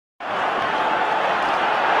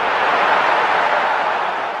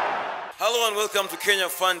everyone, welcome to Kenya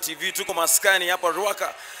Fun TV. Tuko maskani hapa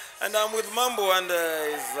Ruaka, and I'm with Mambo, and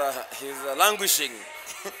he's languishing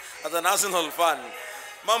as an Arsenal fan.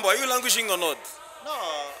 Mambo, are you languishing or not? No,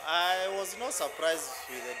 I was not surprised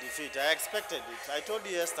with the defeat. I expected it. I told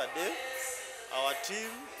you yesterday, our team,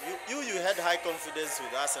 you had high confidence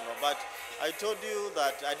with Arsenal, but I told you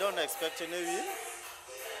that I don't expect any win.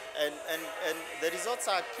 And the results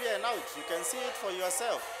are clear now. You can see it for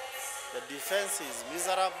yourself. The defense is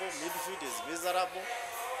miserable, midfield is miserable.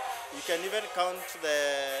 You can even count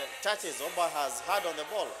the touches Oba has had on the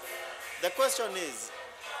ball. The question is,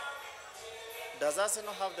 does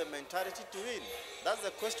Arsenal have the mentality to win? That's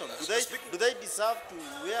the question. Do they deserve to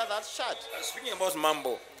wear that shirt? Speaking about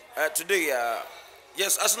Mambo, today,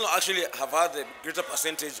 yes, Arsenal actually have had the greater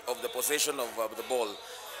percentage of the possession of the ball.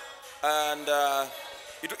 And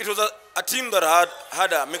it was a team that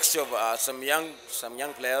had a mixture of some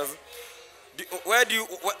young players.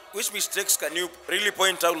 Which mistakes can you really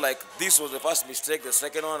point out, like this was the first mistake, the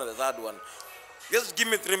second one, and the third one? Just give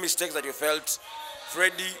me 3 mistakes that you felt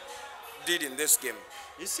Freddie did in this game.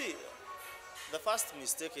 You see, the first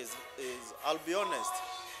mistake is I'll be honest,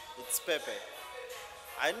 it's Pepe.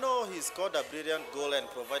 I know he scored a brilliant goal and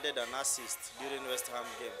provided an assist during West Ham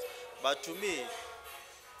games, but to me,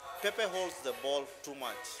 Pepe holds the ball too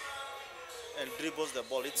much and dribbles the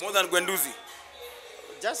ball. It's more than Guendouzi.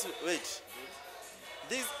 Just wait.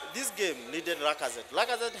 This game needed Lacazette.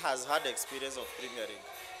 Lacazette has had experience of Premier League,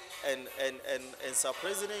 and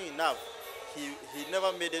surprisingly enough, he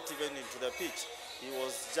never made it even into the pitch. He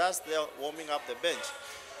was just there warming up the bench,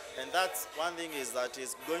 and that's one thing is that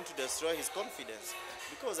is going to destroy his confidence.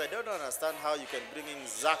 Because I don't understand how you can bring in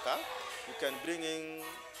Xhaka, you can bring in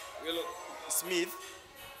Smith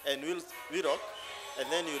and Willock,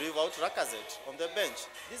 and then you leave out Lacazette on the bench.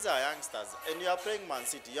 These are youngsters, and you are playing Man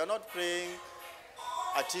City. You are not playing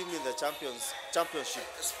a team in the championship.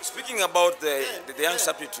 Speaking about the young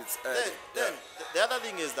substitutes. The other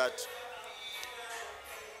thing is that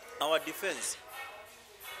our defense,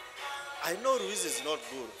 I know Ruiz is not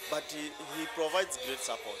good, but he provides great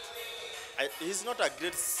support. He's not a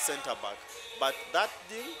great center back, but that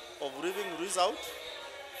thing of leaving Ruiz out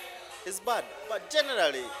is bad. But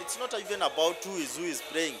generally, it's not even about who is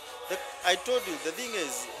playing. I told you, the thing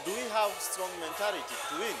is, do we have strong mentality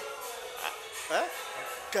to win?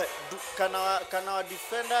 Can our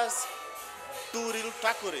defenders do real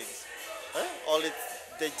tacklings? Or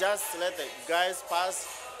they just let the guys pass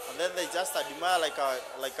and then they just admire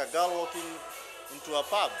like a girl walking into a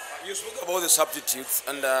pub? You spoke about the substitutes,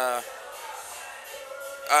 and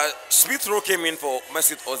Smith Rowe came in for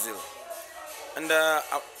Mesut Ozil. And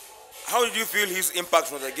how did you feel his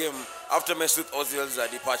impact on the game after Mesut Ozil's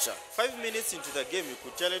departure? 5 minutes into the game, you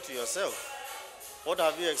could tell it to yourself. What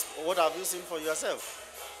have you seen for yourself?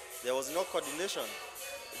 There was no coordination.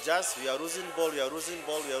 Just we are losing ball, we are losing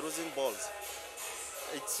ball, we are losing balls.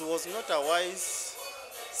 It was not a wise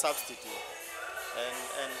substitute.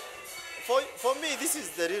 And for me, this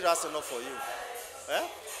is the real Arsenal for you.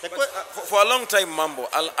 For a long time, Mambo,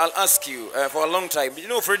 I'll ask you, for a long time, you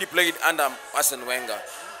know Freddie played under Arsene Wenger.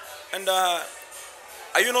 And are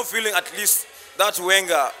you not feeling at least that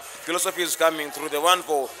Wenger philosophy is coming through, the one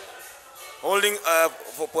for holding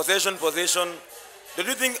for possession? Do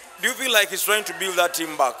you feel like he's trying to build that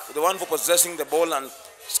team back, the one for possessing the ball and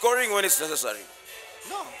scoring when it's necessary?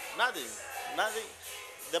 No, nothing.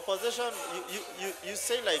 The possession, you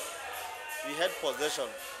say like we had possession,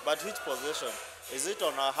 but which possession? Is it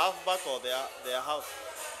on our halfback or their half?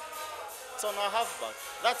 It's on our halfback.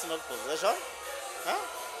 That's not possession.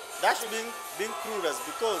 That's being clueless,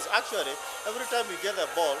 because actually every time we get the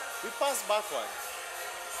ball, we pass backward.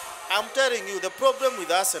 I'm telling you, the problem with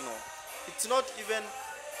Arsenal, it's not even,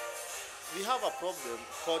 we have a problem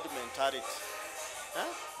called mentality.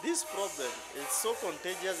 This problem is so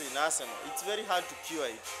contagious in Arsenal, it's very hard to cure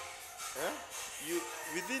it.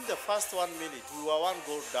 Within the first 1 minute, we were 1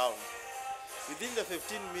 goal down. Within the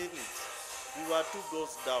 15 minutes, we were 2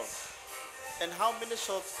 goals down. And how many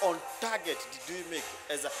shots on target did we make?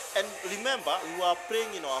 And remember, we were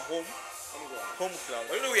playing in our home ground.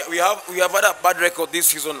 Well, we have had a bad record this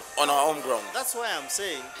season on our home ground. That's why I'm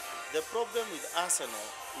saying the problem with Arsenal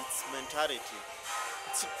is mentality.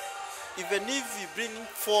 Even if we bring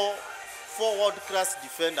four world-class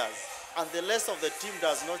defenders and the rest of the team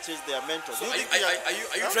does not change their mental. So are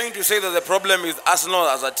you trying to say that the problem is Arsenal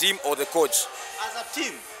as a team or the coach? As a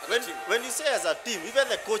team. When you say as a team, even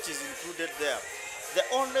the coach is included there. The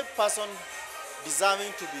only person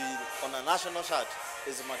deserving to be on a national shirt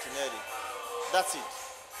is Martinelli. That's it.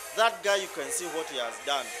 That guy, you can see what he has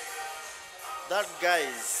done. That guy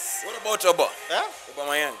is... What about Oba? Yeah?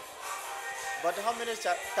 Aubameyang. But how many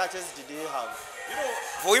touches did he have? You know,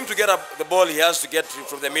 for him to get up the ball, he has to get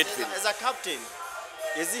from the midfield. As a captain,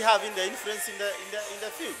 is he having the influence in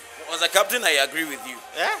the field? As a captain, I agree with you.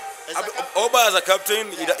 Yeah. As a captain. Oba, as a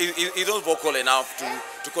captain, he's not vocal enough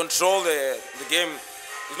to control the game.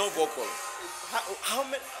 He's not vocal. How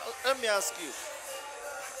many? Let me ask you.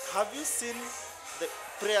 Have you seen the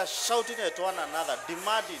players shouting at one another,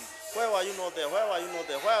 demanding, "Why were you not there? Why were you not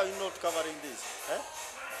there? Why are you not covering this?"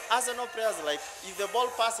 Arsenal players, like, if the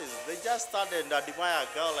ball passes, they just stand and admire a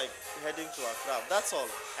girl like heading to a crowd. That's all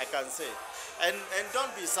I can say. And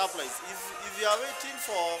don't be surprised if you are waiting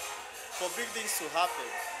for big things to happen.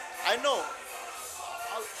 I know.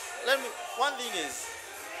 One thing is,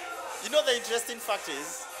 you know, the interesting fact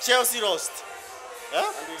is Chelsea lost. Yeah?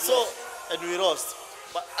 And we lost.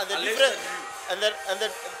 But and the difference and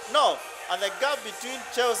the gap between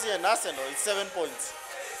Chelsea and Arsenal is 7 points.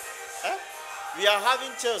 We are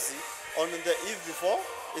having Chelsea on the eve before.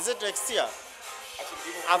 Is it next year?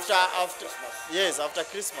 After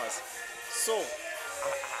Christmas. So,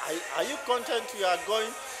 are you content we are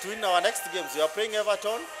going to win our next games? We are playing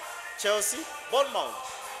Everton, Chelsea, Bournemouth.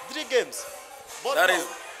 3 games. Bournemouth,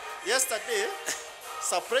 yesterday,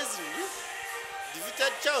 surprisingly,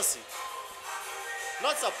 defeated Chelsea.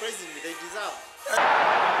 Not surprisingly, they deserve.